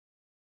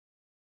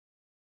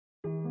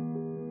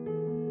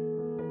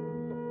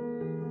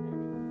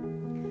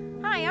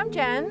I'm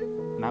Jen.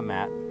 And I'm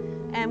Matt.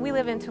 And we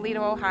live in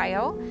Toledo,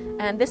 Ohio.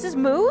 And this is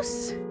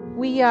Moose.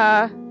 We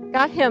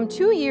got him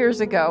 2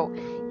 years ago.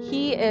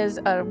 He is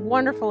a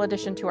wonderful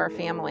addition to our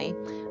family.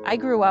 I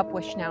grew up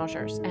with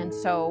Schnauzers, and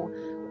so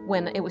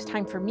when it was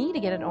time for me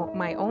to get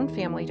my own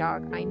family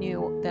dog, I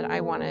knew that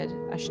I wanted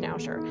a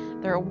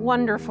Schnauzer. They're a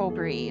wonderful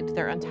breed.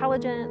 They're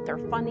intelligent, they're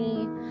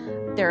funny,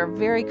 they're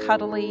very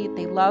cuddly,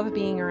 they love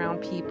being around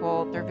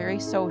people, they're very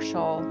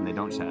social. And they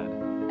don't shed.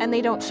 And they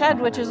don't shed,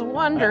 which is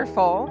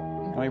wonderful.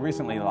 And we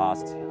recently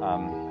lost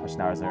a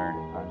Schnauzer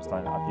just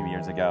a few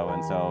years ago,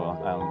 and so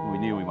we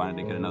knew we wanted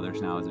to get another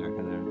Schnauzer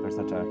because they're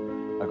such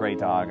a great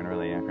dog and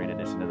really a great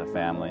addition to the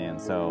family.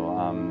 And so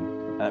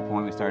at that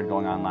point we started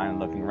going online and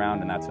looking around,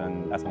 and that's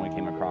when we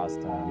came across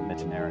Mitch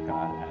and Erica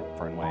at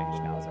Fernway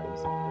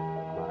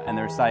Schnauzers. And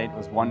their site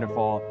was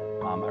wonderful.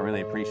 I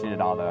really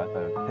appreciated all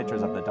the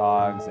pictures of the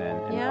dogs and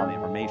all the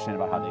information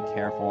about how they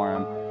care for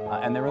them.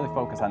 And they really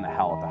focus on the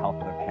health of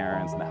their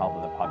parents and the health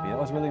of the puppy. That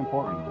was really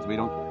important because we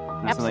don't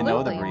necessarily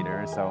know the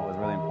breeder, so it was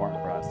really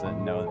important for us to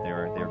know that they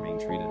were being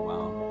treated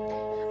well.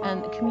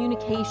 And the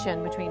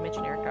communication between Mitch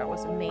and Erica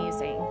was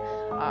amazing.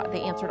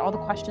 They answered all the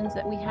questions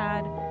that we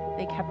had.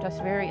 They kept us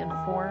very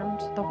informed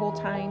the whole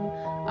time.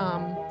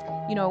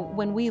 You know,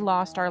 when we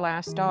lost our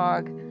last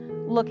dog,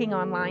 looking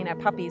online at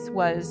puppies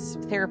was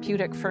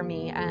therapeutic for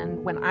me.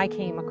 And when I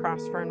came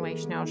across Fernway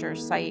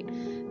Schnauzer's site,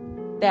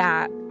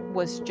 that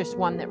was just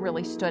one that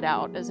really stood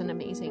out as an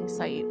amazing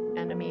site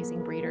and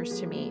amazing breeders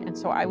to me. And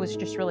so I was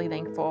just really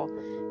thankful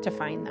to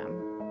find them.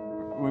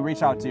 We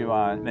reached out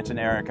to Mitch and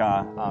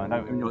Erica.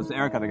 It was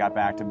Erica that got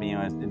back to me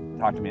and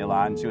talked to me a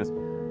lot, and she was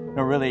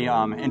really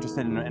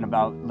interested in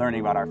about learning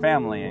about our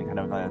family and kind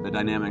of the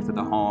dynamics of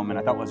the home. And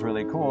I thought it was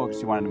really cool because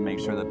she wanted to make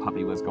sure the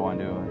puppy was going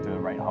to the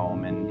right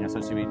home. And so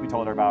we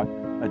told her about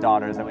the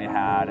daughters that we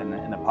had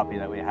and the puppy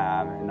that we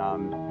have. And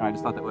I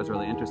just thought that was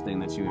really interesting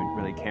that she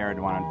really cared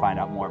and wanted to find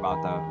out more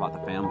about the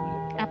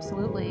family.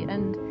 Absolutely.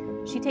 And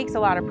she takes a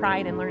lot of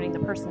pride in learning the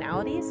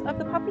personalities of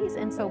the puppies,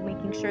 and so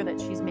making sure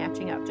that she's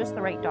matching up just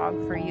the right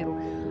dog for you.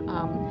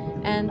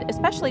 And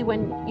especially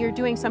when you're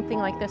doing something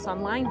like this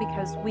online,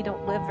 because we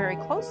don't live very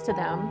close to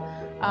them,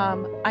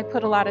 I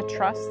put a lot of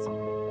trust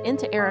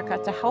into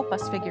Erica to help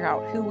us figure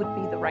out who would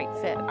be the right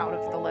fit out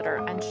of the litter,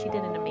 and she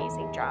did an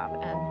amazing job,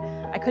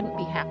 and I couldn't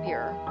be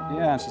happier.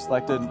 Yeah, she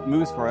selected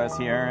Moose for us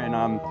here,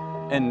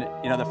 and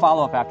you know, the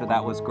follow-up after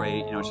that was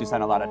great. You know, she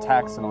sent a lot of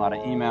texts and a lot of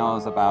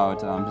emails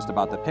about just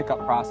about the pickup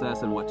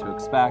process and what to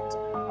expect,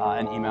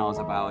 and emails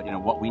about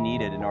what we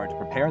needed in order to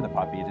prepare the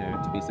puppy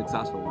to be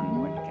successful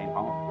when he came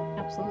home.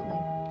 Absolutely.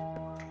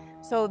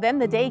 So then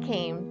the day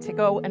came to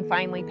go and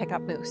finally pick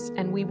up Moose,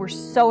 and we were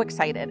so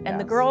excited. And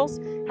the girls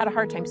had a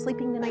hard time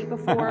sleeping the night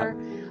before.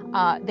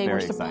 They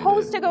were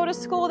supposed to go to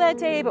school that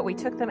day, but we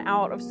took them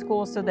out of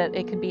school so that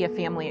it could be a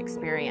family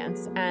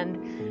experience.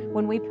 And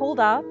when we pulled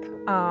up,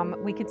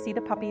 we could see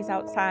the puppies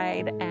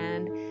outside,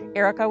 and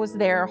Erica was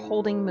there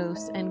holding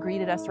Moose and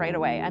greeted us right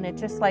away. And it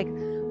just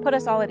put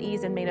us all at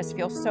ease and made us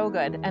feel so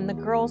good. And the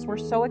girls were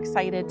so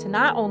excited to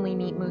not only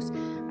meet Moose,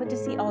 but to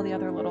see all the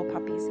other little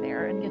puppies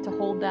there and get to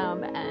hold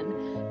them. And,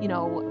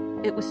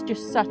 it was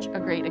just such a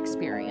great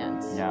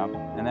experience. Yeah,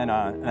 and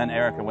then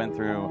Erica went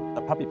through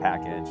the puppy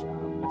package,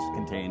 which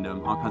contained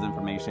all kinds of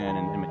information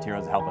and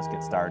materials to help us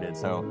get started.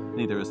 So I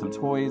think there was some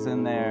toys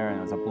in there, and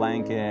there was a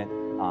blanket,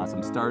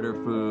 some starter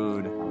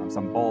food,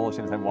 some bowls.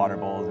 She had water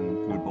bowls and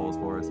food bowls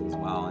for us as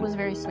well. It was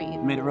very sweet.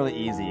 It made it really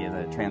easy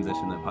to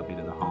transition the puppy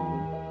to the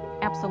home.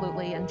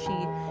 Absolutely, and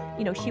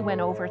she went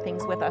over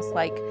things with us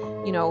like,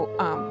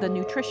 the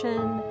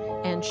nutrition,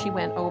 and she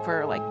went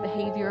over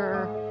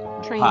behavior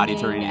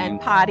training and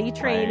potty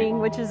training,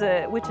 which is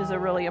a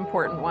really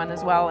important one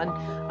as well.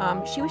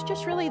 And she was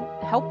just really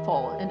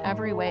helpful in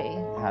every way.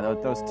 Yeah,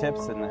 those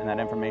tips and that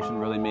information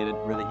really made it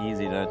really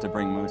easy to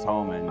bring Moose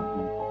home and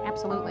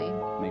absolutely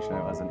make sure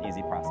it was an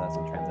easy process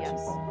and transition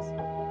for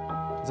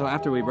us. So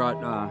after we brought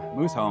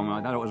Moose home,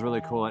 I thought it was really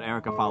cool that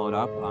Erica followed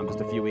up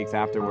just a few weeks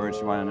afterwards.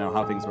 She wanted to know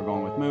how things were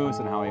going with Moose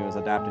and how he was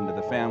adapting to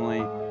the family,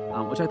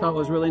 which I thought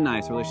was really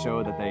nice. Really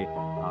showed that they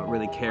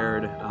really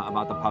cared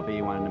about the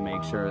puppy, wanted to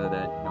make sure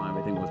that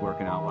everything was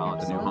working out well at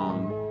the new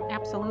home.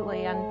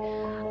 Absolutely.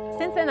 And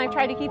since then, I've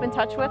tried to keep in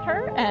touch with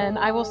her, and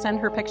I will send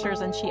her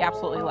pictures, and she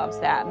absolutely loves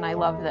that. And I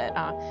love that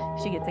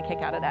she gets a kick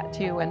out of that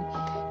too. And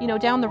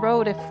down the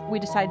road, if we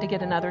decide to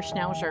get another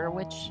Schnauzer,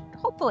 which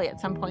hopefully at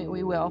some point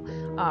we will,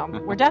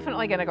 we're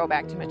definitely going to go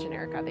back to Mitch and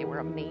Erica. They were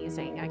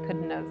amazing. I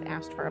couldn't have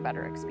asked for a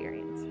better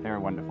experience. They were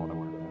wonderful to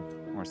work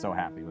with. We're so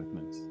happy with